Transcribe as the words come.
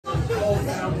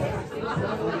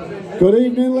Good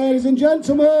evening, ladies and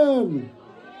gentlemen.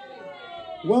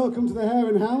 Welcome to the Hare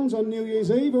and Hounds on New Year's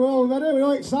Eve. Are we all ready? Are we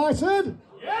all excited?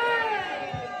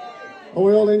 Yeah! Are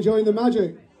we all enjoying the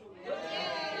magic?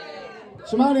 Yeah!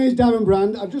 So my name is Darren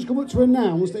Brand. I've just come up to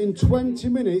announce that in 20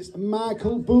 minutes,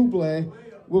 Michael Bublé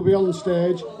will be on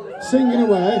stage singing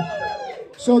away.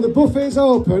 So the buffet's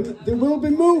open. They will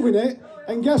be moving it.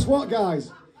 And guess what,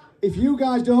 guys? If you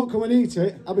guys don't come and eat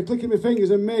it, I'll be clicking my fingers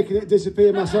and making it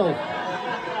disappear myself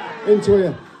into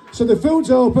here. So the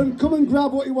food's open. Come and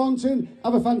grab what you're wanting.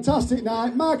 Have a fantastic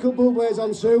night. Michael Bublé's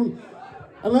on soon.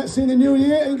 And let's see the new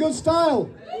year in good style.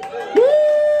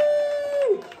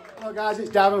 Woo! Hello guys,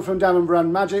 it's Darren from Darren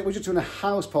Brand Magic. We're just doing a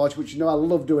house party, which you know I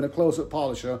love doing, a close-up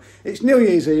parlour show. It's New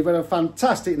Year's Eve and a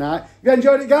fantastic night. You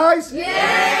enjoyed it, guys?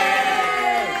 Yeah!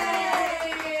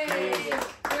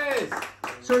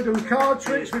 So we've done card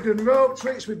tricks, we've done rope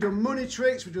tricks, we've done money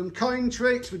tricks, we've done coin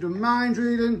tricks, we've done mind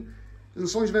reading, and the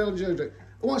songs available enjoyed it.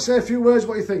 I want to say a few words.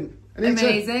 What do you think? Anita?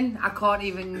 Amazing. I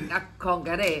can't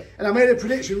get it. And I made a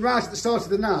prediction right at the start of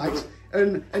the night,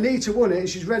 and Anita won it, and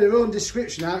she's read her own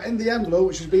description out in the envelope,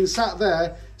 which has been sat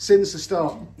there since the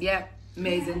start. Yeah,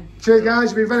 amazing. Cheers, guys.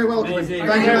 You've been very welcome. Amazing.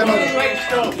 Thank you very much. Great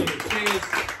stuff.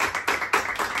 Cheers.